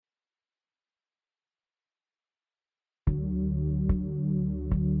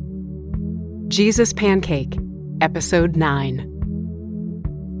Jesus Pancake, Episode 9.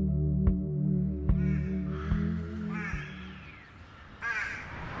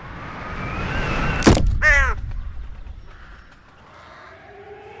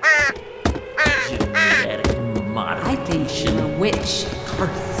 I think she's a witch.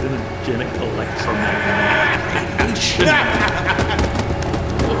 Carcinogenic electromagnetic radiation.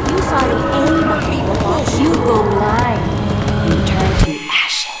 If you saw the Aimee, you'd go blind. You turn to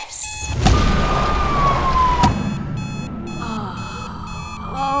ashes.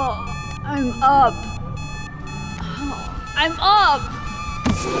 I'm up. I'm up.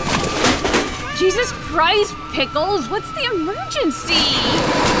 Jesus Christ, Pickles, what's the emergency?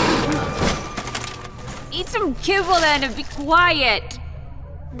 Eat some kibble then and be quiet.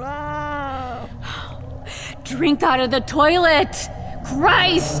 Drink out of the toilet.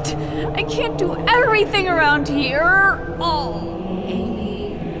 Christ, I can't do everything around here. Oh.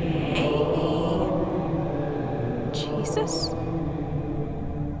 Aimee. Jesus?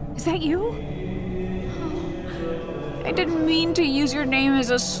 Is that you? I didn't mean to use your name as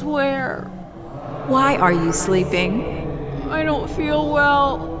a swear. Why are you sleeping? I don't feel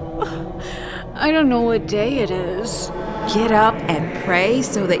well. I don't know what day it is. Get up and pray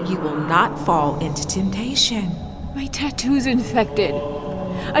so that you will not fall into temptation. My tattoo's infected.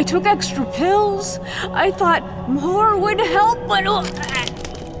 I took extra pills. I thought more would help, but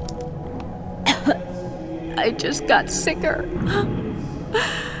I just got sicker.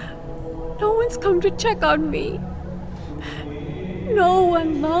 No one's come to check on me. No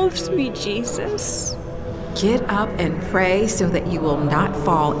one loves me, Jesus. Get up and pray so that you will not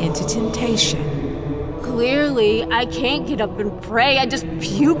fall into temptation. Clearly, I can't get up and pray. I just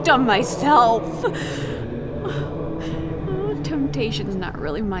puked on myself. Temptation's not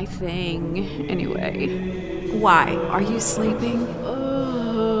really my thing. Anyway. Why? Are you sleeping?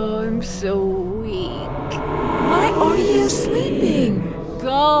 Oh, I'm so weak. Why are you sleeping?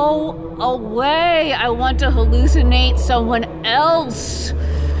 Go away. I want to hallucinate someone else.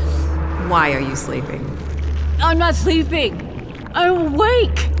 Why are you sleeping? I'm not sleeping. I'm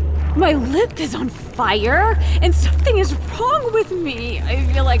awake. My lip is on fire, and something is wrong with me. I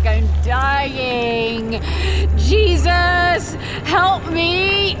feel like I'm dying. Jesus, help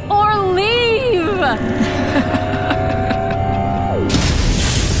me or leave.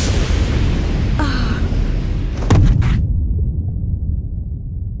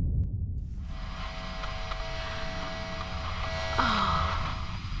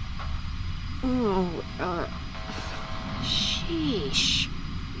 Sheesh.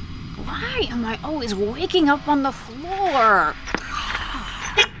 Why am I always waking up on the floor?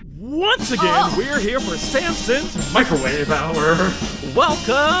 Once again, we're here for Samson's Microwave Hour.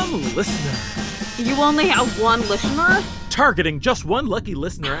 Welcome, listener. You only have one listener? Targeting just one lucky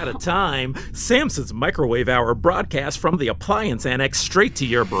listener at a time, Samson's Microwave Hour broadcasts from the Appliance Annex straight to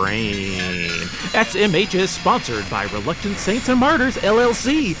your brain. XMH is sponsored by Reluctant Saints and Martyrs,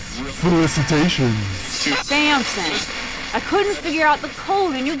 LLC. Felicitations. Samson, I couldn't figure out the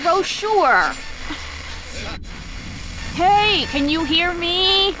code in your brochure. Hey, can you hear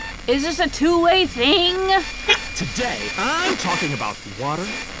me? Is this a two-way thing? Today, I'm talking about water,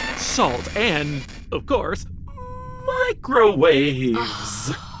 salt, and, of course,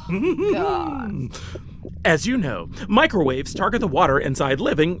 microwaves. God. As you know, microwaves target the water inside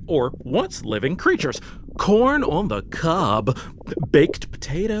living, or once living, creatures. Corn on the cob, baked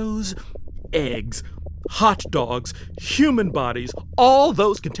potatoes, eggs, hot dogs, human bodies, all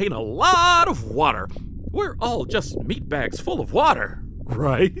those contain a lot of water. We're all just meat bags full of water,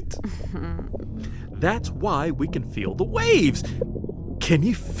 right? That's why we can feel the waves. Can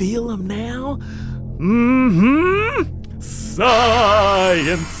you feel them now?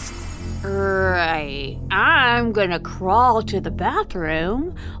 Science! Right. I'm gonna crawl to the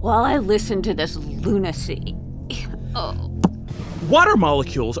bathroom while I listen to this lunacy. Oh. Water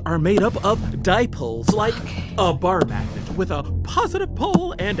molecules are made up of dipoles, like a bar magnet with a positive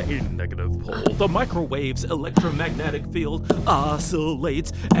pole and a negative pole. The microwave's electromagnetic field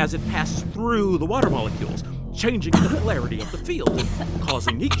oscillates as it passes through the water molecules, changing the polarity of the field,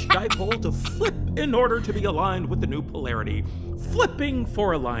 causing each dipole to flip in order to be aligned with the new polarity. Flipping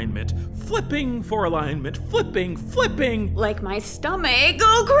for alignment, flipping for alignment, flipping. Like my stomach.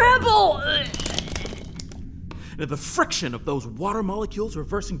 Oh, crapple! The friction of those water molecules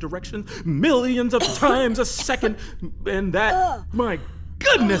reversing direction millions of times a second, and that, my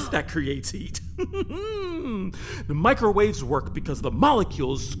goodness, that creates heat. The microwaves work because the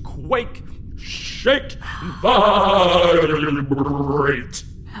molecules quake, shake, vibrate.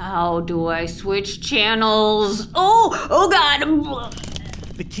 How do I switch channels? Oh God!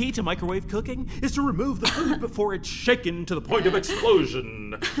 The key to microwave cooking is to remove the food before it's shaken to the point of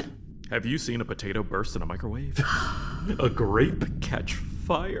explosion. Have you seen a potato burst in a microwave? A grape catch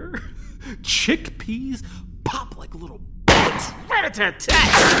fire? Chickpeas pop like little bullets.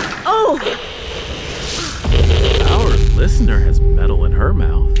 Rat-a-tat-tat! Oh! Our listener has metal in her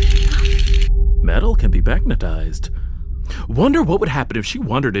mouth. Metal can be magnetized. Wonder what would happen if she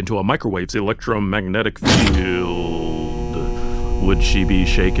wandered into a microwave's electromagnetic field. Would she be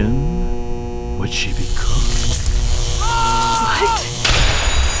shaken? Would she be cooked? What?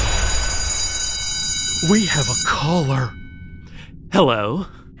 We have a caller. Hello?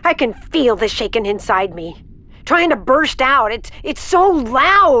 I can feel the shaking inside me. Trying to burst out. It's so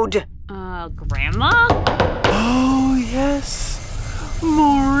loud. Grandma? Oh, yes.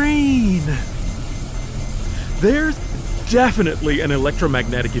 Maureen. There's definitely an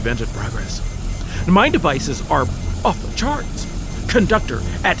electromagnetic event in progress. My devices are off the charts. Conductor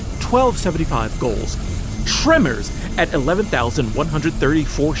at 1275 goals. Tremors at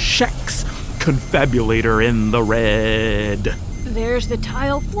 11,134 sheks. Confabulator in the red. There's the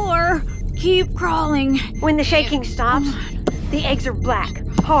tile floor. Keep crawling. When the shaking stops, the eggs are black,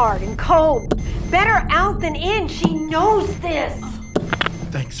 hard, and cold. Better out than in. She knows this.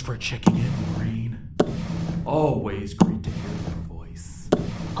 Thanks for checking in, Maureen. Always great to hear your voice.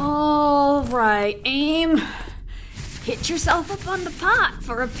 All right, Aim. Hit yourself up on the pot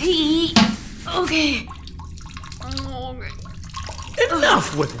for a pee. Okay.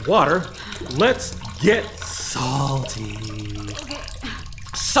 Enough with water. Let's get salty. Okay.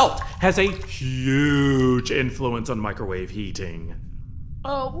 Salt has a huge influence on microwave heating.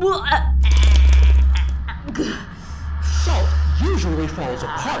 Oh, well, Salt usually falls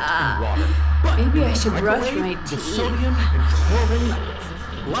apart in water, but maybe I should in a brush microwave, my the teeth. sodium and chlorine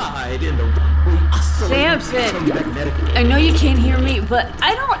glide in the Samson, I know you can't hear me, but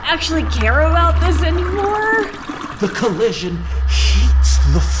I don't actually care about this anymore. The collision heats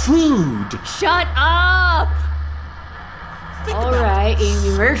the food. Shut up! All right,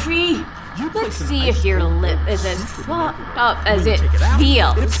 Aimee Murphy. Let's see if your lip is as fucked up as it It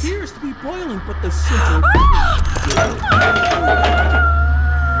feels. appears to be boiling, but the center...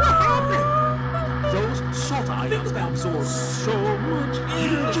 Those salt ions absorb so much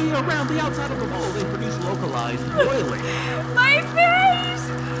energy around the outside of the bowl, they produce localized boiling. My face!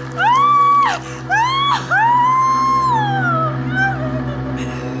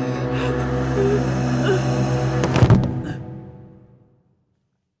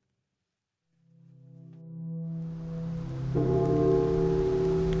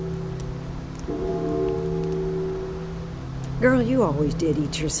 Girl, you always did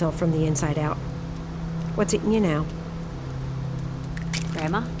eat yourself from the inside out. What's eating you now?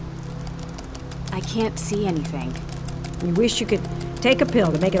 Grandma? I can't see anything. You wish you could take a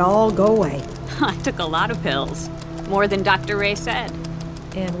pill to make it all go away. I took a lot of pills. More than Dr. Ray said.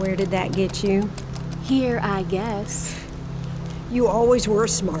 And where did that get you? Here, I guess. You always were a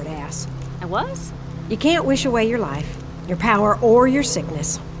smartass. I was? You can't wish away your life, your power, or your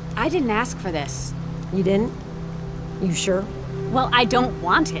sickness. I didn't ask for this. You didn't? You sure? Well, I don't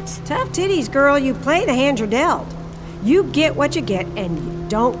want it. Tough titties, girl. You play the hand you're dealt. You get what you get, and you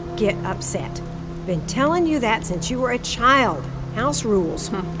don't get upset. Been telling you that since you were a child. House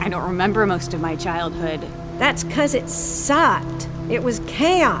rules. I don't remember most of my childhood. That's 'cause it sucked. It was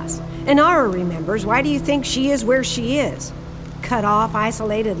chaos. And Nara remembers. Why do you think she is where she is? Cut off,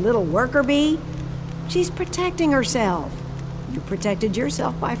 isolated little worker bee? She's protecting herself. You protected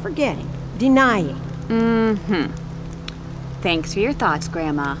yourself by forgetting, denying. Thanks for your thoughts,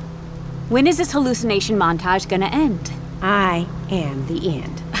 Grandma. When is this hallucination montage gonna end? I am the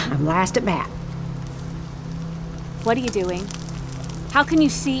end. I'm last at bat. What are you doing? How can you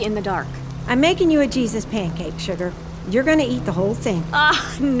see in the dark? I'm making you a Jesus pancake, sugar. You're gonna eat the whole thing.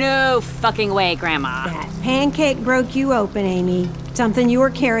 No fucking way, Grandma. That pancake broke you open, Aimee. Something you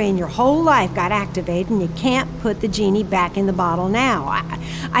were carrying your whole life got activated, and you can't put the genie back in the bottle now.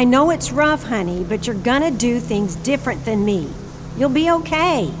 I know it's rough, honey, but you're gonna do things different than me. You'll be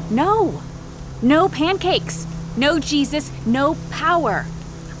okay. No. No pancakes. No Jesus. No power.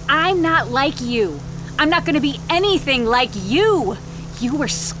 I'm not like you. I'm not gonna be anything like you. You were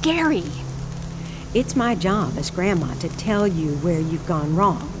scary. It's my job as Grandma to tell you where you've gone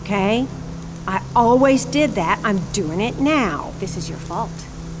wrong, okay? I always did that. I'm doing it now. This is your fault.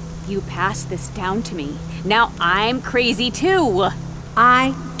 You passed this down to me. Now I'm crazy too.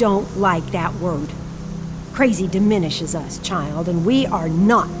 I don't like that word. Crazy diminishes us, child, and we are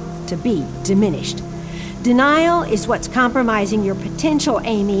not to be diminished. Denial is what's compromising your potential,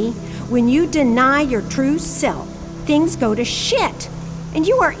 Aimee. When you deny your true self, things go to shit. And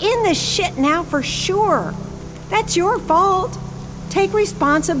you are in this shit now for sure. That's your fault. Take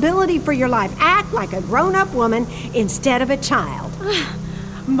responsibility for your life. Act like a grown-up woman instead of a child.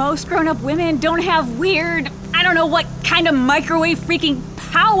 Most grown-up women don't have weird, I don't know what kind of microwave freaking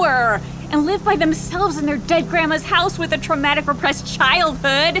power, and live by themselves in their dead grandma's house with a traumatic repressed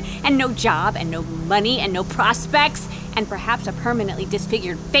childhood, and no job, and no money, and no prospects, and perhaps a permanently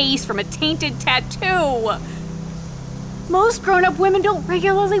disfigured face from a tainted tattoo. Most grown-up women don't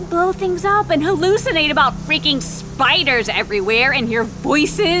regularly blow things up and hallucinate about freaking spiders everywhere and hear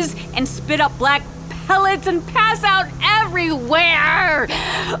voices and spit up black pellets and pass out everywhere.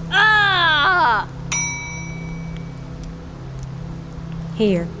 Ah!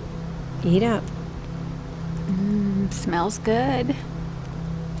 Here, eat up. Smells good.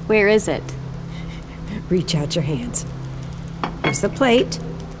 Where is it? Reach out your hands. Here's the plate.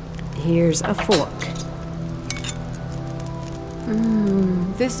 Here's a fork.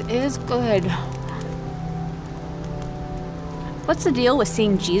 This is good. What's the deal with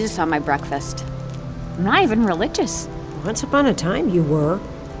seeing Jesus on my breakfast? I'm not even religious. Once upon a time you were.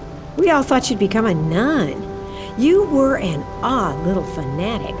 We all thought you'd become a nun. You were an odd little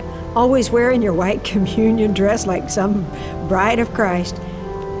fanatic, always wearing your white communion dress like some bride of Christ.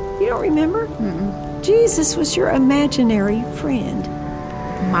 You don't remember? Jesus was your imaginary friend.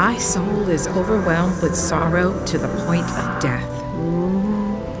 My soul is overwhelmed with sorrow to the point of death.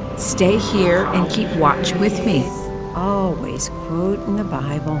 Stay here and keep watch with me. Always quoting the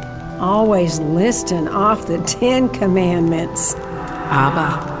Bible. Always listing off the 10 Commandments.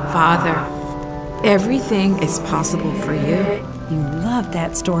 Abba, Father, everything is possible for you. You loved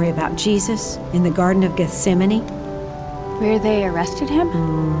that story about Jesus in the Garden of Gethsemane. Where they arrested him?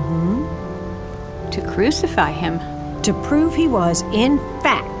 To crucify him. To prove he was, in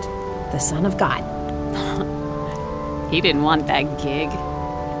fact, the Son of God. He didn't want that gig.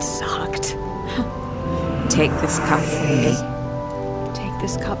 It sucked. Take this cup from me. Take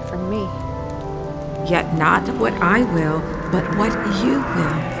this cup from me. Yet not what I will, but what you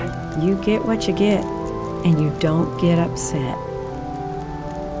will. You get what you get, and you don't get upset.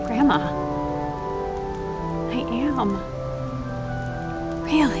 Grandma, I am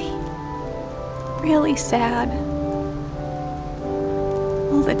really sad.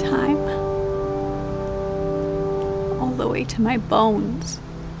 All the time. All the way to my bones.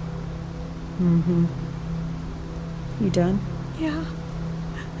 You done? Yeah.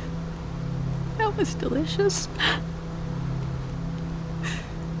 That was delicious.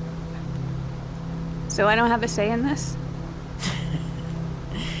 So I don't have a say in this?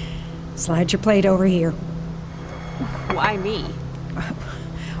 Slide your plate over here. Why me?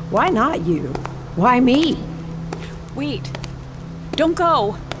 Why not you? Why me? Wait. Don't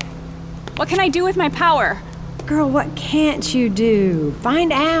go. What can I do with my power? Girl, what can't you do?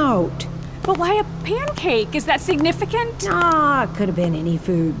 Find out. But why a pancake? Is that significant? Ah, could have been any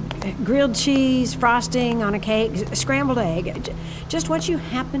food. Grilled cheese, frosting on a cake, scrambled egg. Just what you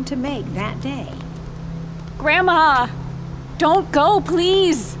happened to make that day. Grandma, don't go,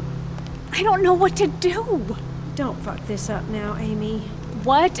 please. I don't know what to do. Don't fuck this up now, Aimee.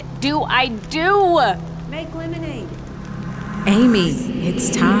 What do I do? Make lemonade. Aimee,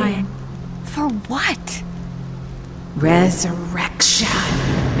 it's time. For what? Resurrection.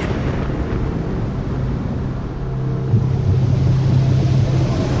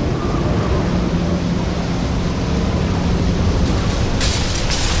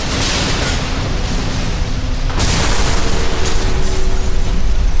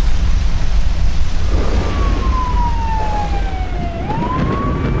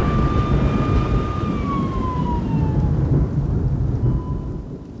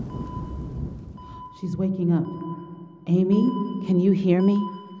 She's waking up. Aimee, can you hear me?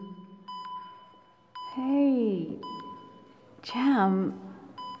 Hey, Jem.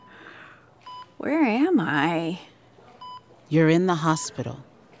 Where am I? You're in the hospital.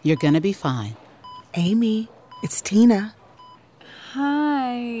 You're gonna be fine. Aimee, it's Tina.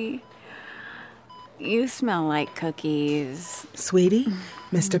 Hi. You smell like cookies. Sweetie,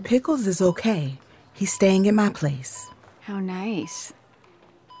 Mr. Pickles is okay. He's staying at my place. How nice.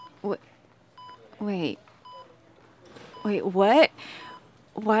 Wait, what?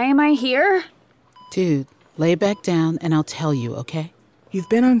 Why am I here? Dude, lay back down and I'll tell you, okay? You've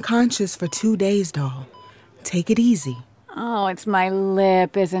been unconscious for 2 days, doll. Take it easy. Oh, it's my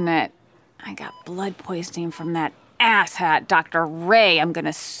lip, isn't it? I got blood poisoning from that asshat, Dr. Ray. I'm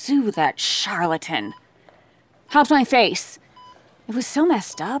gonna sue that charlatan. How's my face? It was so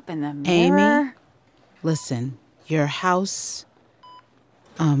messed up in the mirror. Aimee, listen, your house...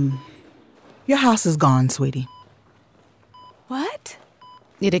 Your house is gone, sweetie. What?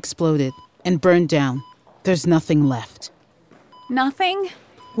 It exploded and burned down. There's nothing left. Nothing?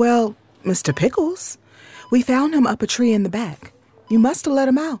 Well, Mr. Pickles, we found him up a tree in the back. You must have let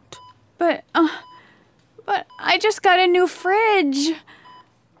him out. But I just got a new fridge.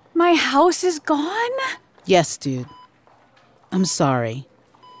 My house is gone? Yes, dude. I'm sorry.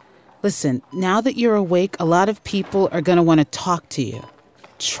 Listen, now that you're awake, a lot of people are going to want to talk to you.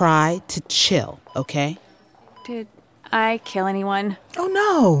 Try to chill, okay? Did I kill anyone? Oh,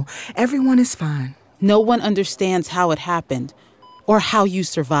 no. Everyone is fine. No one understands how it happened or how you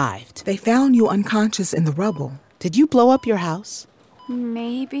survived. They found you unconscious in the rubble. Did you blow up your house?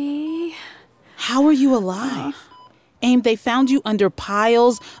 Maybe. How are you alive? Aim, they found you under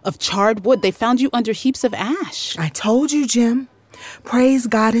piles of charred wood. They found you under heaps of ash. I told you, Jim. Praise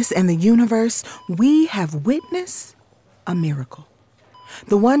Goddess and the universe, we have witnessed a miracle.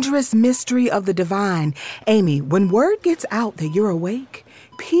 The wondrous mystery of the divine. Aimee, when word gets out that you're awake,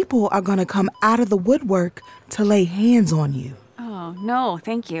 people are going to come out of the woodwork to lay hands on you. Oh, no,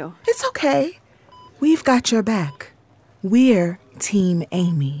 thank you. It's okay. We've got your back. We're Team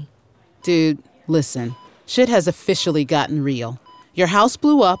Aimee. Dude, listen. Shit has officially gotten real. Your house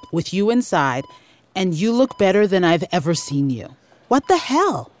blew up with you inside, and you look better than I've ever seen you. What the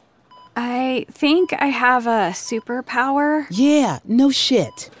hell? I think I have a superpower. Yeah, no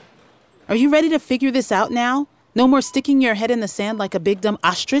shit. Are you ready to figure this out now? No more sticking your head in the sand like a big dumb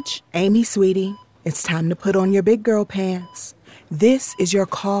ostrich? Aimee, sweetie, it's time to put on your big girl pants. This is your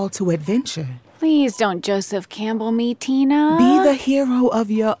call to adventure. Please don't Joseph Campbell me, Tina. Be the hero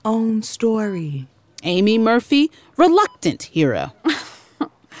of your own story. Aimee Murphy, reluctant hero.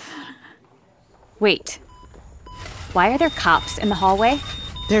 Wait. Why are there cops in the hallway?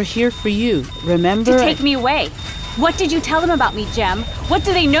 They're here for you, remember? To take me away. What did you tell them about me, Jem? What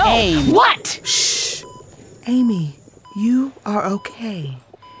do they know? Aim. What? Shh. Aimee, you are okay.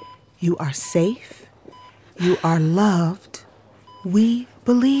 You are safe. You are loved. We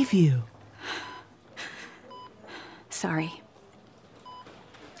believe you. Sorry.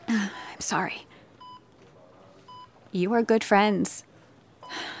 I'm sorry. You are good friends.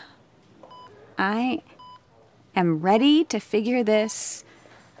 I am ready to figure this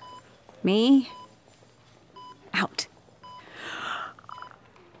out.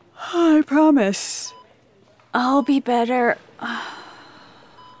 I promise. I'll be better.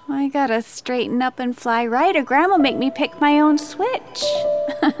 I gotta straighten up and fly right, or Grandma make me pick my own switch.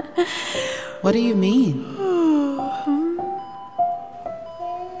 What do you mean?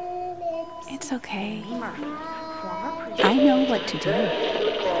 It's okay. I know what to do.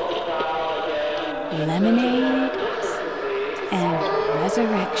 Lemonade and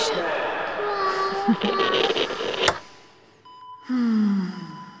resurrection.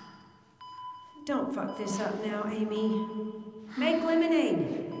 Don't fuck this up now, Aimee. Make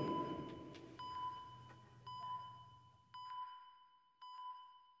lemonade.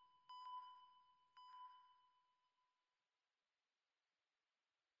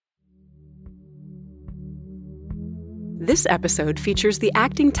 This episode features the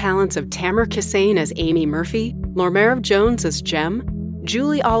acting talents of Tamara Kissane as Aimee Murphy, Lormera Jones as Jem,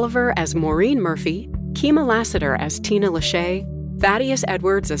 Julie Oliver as Maureen Murphy, Kima Lassiter as Tina Lachey, Thaddeus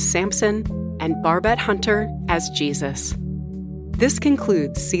Edwards as Samson, and Barbette Hunter as Jesus. This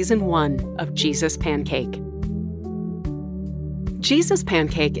concludes Season 1 of Jesus Pancake. Jesus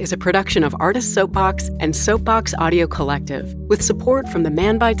Pancake is a production of Artist Soapbox and Soapbox Audio Collective, with support from the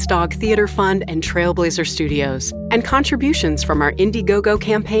Man Bites Dog Theater Fund and Trailblazer Studios, and contributions from our Indiegogo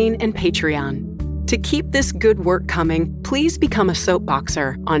campaign and Patreon. To keep this good work coming, please become a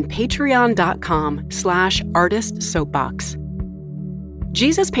soapboxer on patreon.com/artistsoapbox.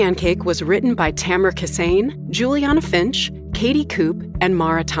 Jesus Pancake was written by Tamara Kissane, Juliana Finch, Katie Coop, and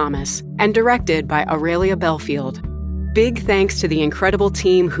Mara Thomas, and directed by Aurelia Belfield. Big thanks to the incredible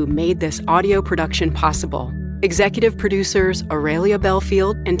team who made this audio production possible. Executive producers Aurelia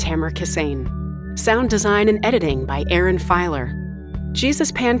Belfield and Tamara Kissane. Sound design and editing by Aaron Filer.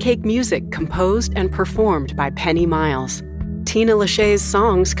 Jesus Pancake music composed and performed by Penny Miles. Tina Lachey's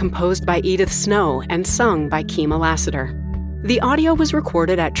songs composed by Edith Snow and sung by Kima Lassiter. The audio was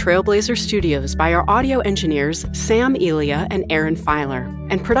recorded at Trailblazer Studios by our audio engineers Sam Elia and Aaron Filer,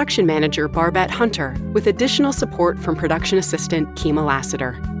 and production manager Barbette Hunter, with additional support from production assistant Kima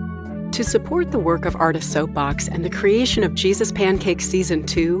Lassiter. To support the work of Artist Soapbox and the creation of Jesus Pancake Season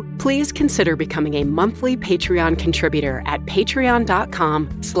 2, please consider becoming a monthly Patreon contributor at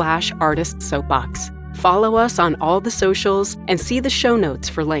patreon.com/artistsoapbox. Follow us on all the socials and see the show notes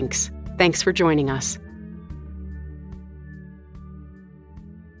for links. Thanks for joining us.